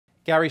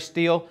Gary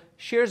Steele,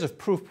 shares of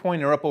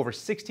Proofpoint are up over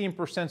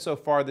 16% so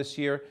far this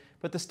year,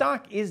 but the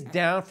stock is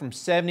down from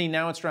 70,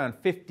 now it's around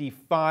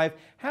 55.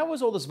 How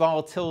is all this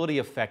volatility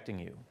affecting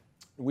you?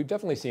 We've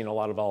definitely seen a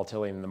lot of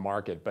volatility in the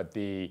market, but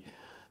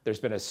there's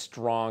been a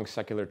strong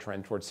secular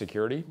trend towards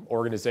security.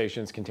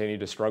 Organizations continue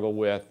to struggle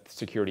with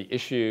security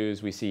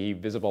issues. We see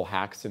visible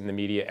hacks in the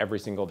media every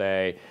single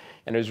day.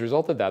 And as a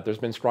result of that, there's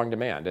been strong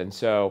demand. And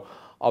so,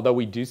 although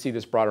we do see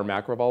this broader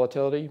macro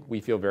volatility, we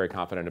feel very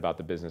confident about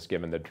the business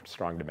given the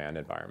strong demand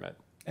environment.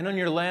 And on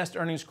your last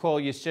earnings call,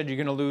 you said you're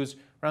going to lose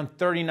around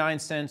 39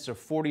 cents or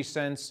 40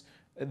 cents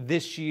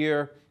this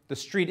year. The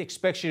street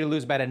expects you to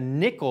lose about a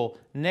nickel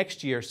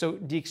next year. So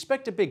do you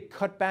expect a big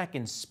cutback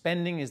in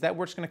spending? Is that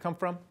where it's going to come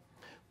from?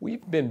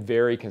 We've been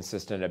very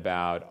consistent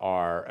about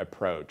our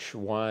approach.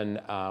 One,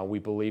 we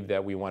believe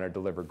that we want to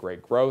deliver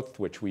great growth,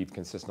 which we've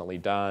consistently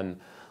done.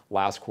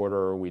 Last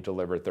quarter, we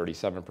delivered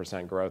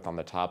 37% growth on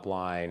the top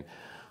line.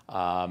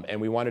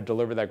 And we want to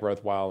deliver that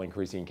growth while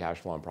increasing cash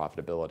flow and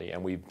profitability.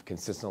 And we've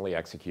consistently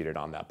executed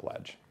on that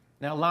pledge.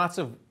 Now, lots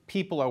of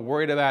people are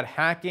worried about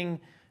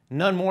hacking,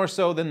 none more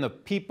so than the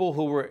people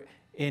who were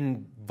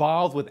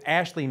involved with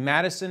Ashley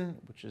Madison,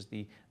 which is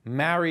the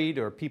married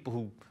or people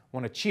who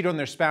want to cheat on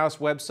their spouse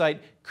website.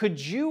 Could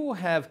you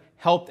have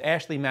helped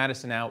Ashley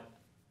Madison out?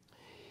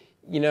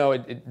 You know,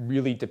 it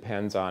really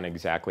depends on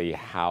exactly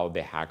how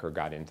the hacker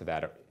got into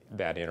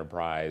that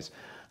enterprise.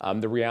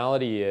 The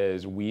reality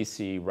is we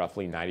see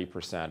roughly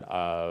 90%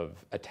 of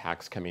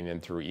attacks coming in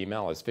through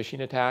email as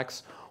phishing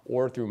attacks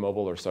or through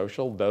mobile or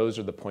social. Those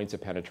are the points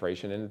of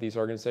penetration into these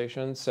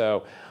organizations.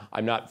 So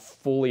I'm not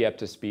fully up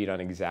to speed on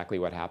exactly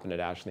what happened at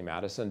Ashley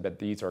Madison, but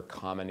these are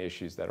common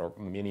issues that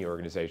many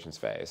organizations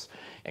face.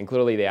 And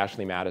clearly the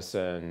Ashley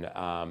Madison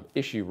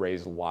issue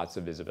raised lots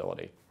of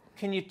visibility.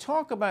 Can you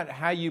talk about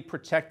how you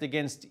protect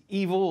against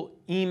evil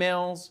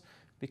emails?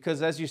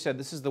 Because as you said,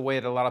 this is the way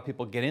that a lot of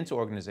people get into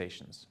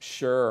organizations.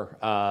 Sure.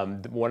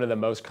 One of the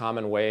most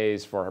common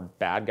ways for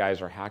bad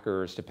guys or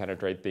hackers to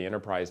penetrate the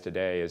enterprise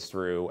today is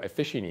through a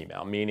phishing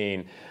email,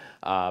 meaning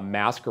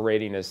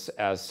masquerading as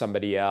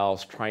somebody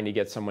else, trying to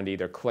get someone to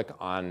either click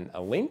on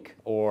a link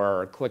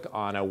or click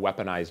on a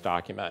weaponized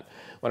document.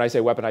 When I say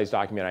weaponized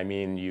document, I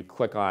mean you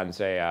click on,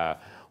 say, a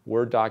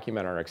Word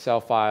document or an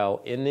Excel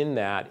file, and in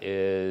that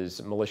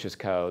is malicious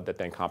code that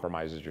then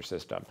compromises your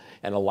system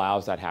and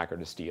allows that hacker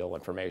to steal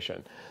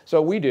information. So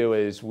what we do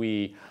is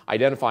we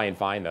identify and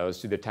find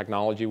those through the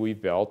technology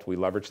we've built. We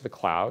leverage the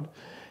cloud,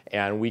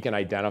 and we can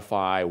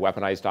identify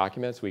weaponized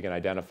documents, we can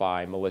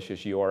identify malicious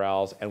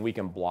URLs, and we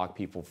can block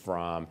people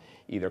from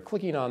either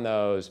clicking on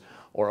those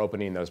or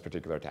opening those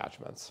particular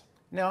attachments.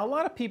 Now, a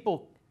lot of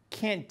people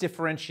can't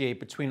differentiate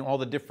between all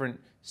the different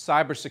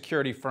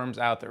cybersecurity firms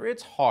out there.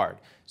 It's hard.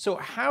 So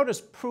how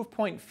does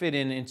Proofpoint fit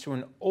into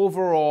an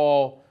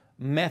overall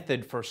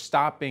method for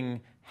stopping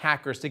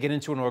hackers to get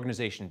into an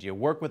organization? Do you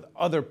work with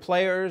other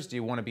players? Do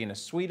you want to be in a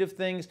suite of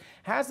things?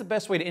 How's the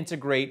best way to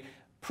integrate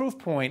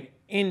Proofpoint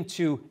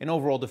into an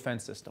overall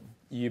defense system?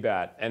 You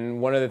bet.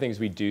 And one of the things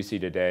we do see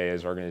today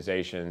is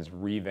organizations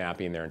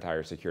revamping their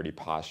entire security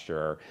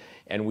posture.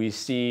 And we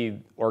see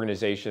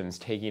organizations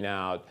taking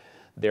out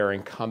their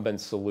incumbent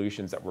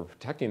solutions that were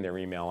protecting their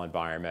email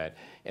environment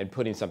and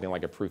putting something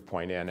like a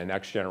Proofpoint in, a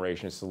next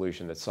generation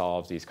solution that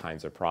solves these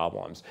kinds of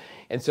problems.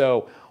 And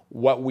so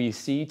what we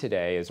see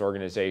today is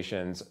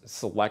organizations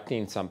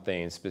selecting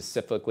something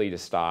specifically to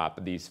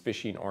stop these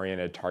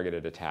phishing-oriented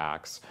targeted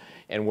attacks,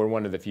 and we're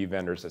one of the few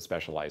vendors that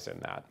specialize in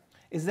that.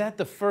 Is that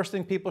the first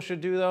thing people should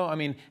do, though? I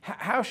mean,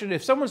 how should,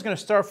 if someone's going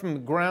to start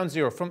from ground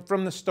zero,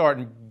 from the start,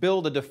 and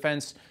build a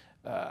defense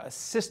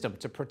system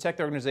to protect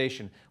the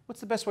organization, what's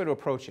the best way to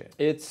approach it?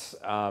 It's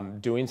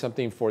doing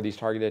something for these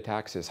targeted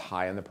attacks is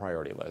high on the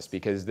priority list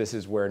because this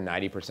is where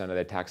 90% of the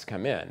attacks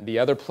come in. The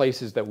other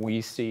places that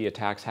we see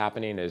attacks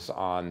happening is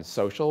on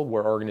social,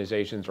 where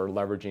organizations are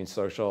leveraging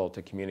social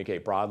to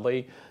communicate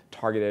broadly.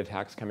 Targeted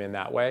attacks come in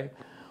that way.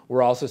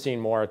 We're also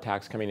seeing more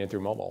attacks coming in through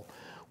mobile,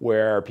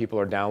 where people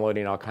are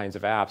downloading all kinds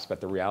of apps,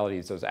 but the reality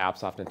is those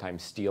apps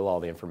oftentimes steal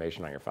all the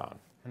information on your phone.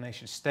 And they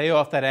should stay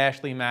off that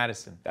Ashley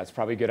Madison. That's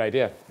probably a good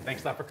idea.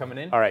 Thanks a lot for coming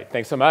in. All right,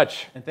 thanks so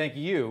much. And thank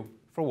you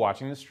for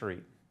watching The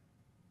Street.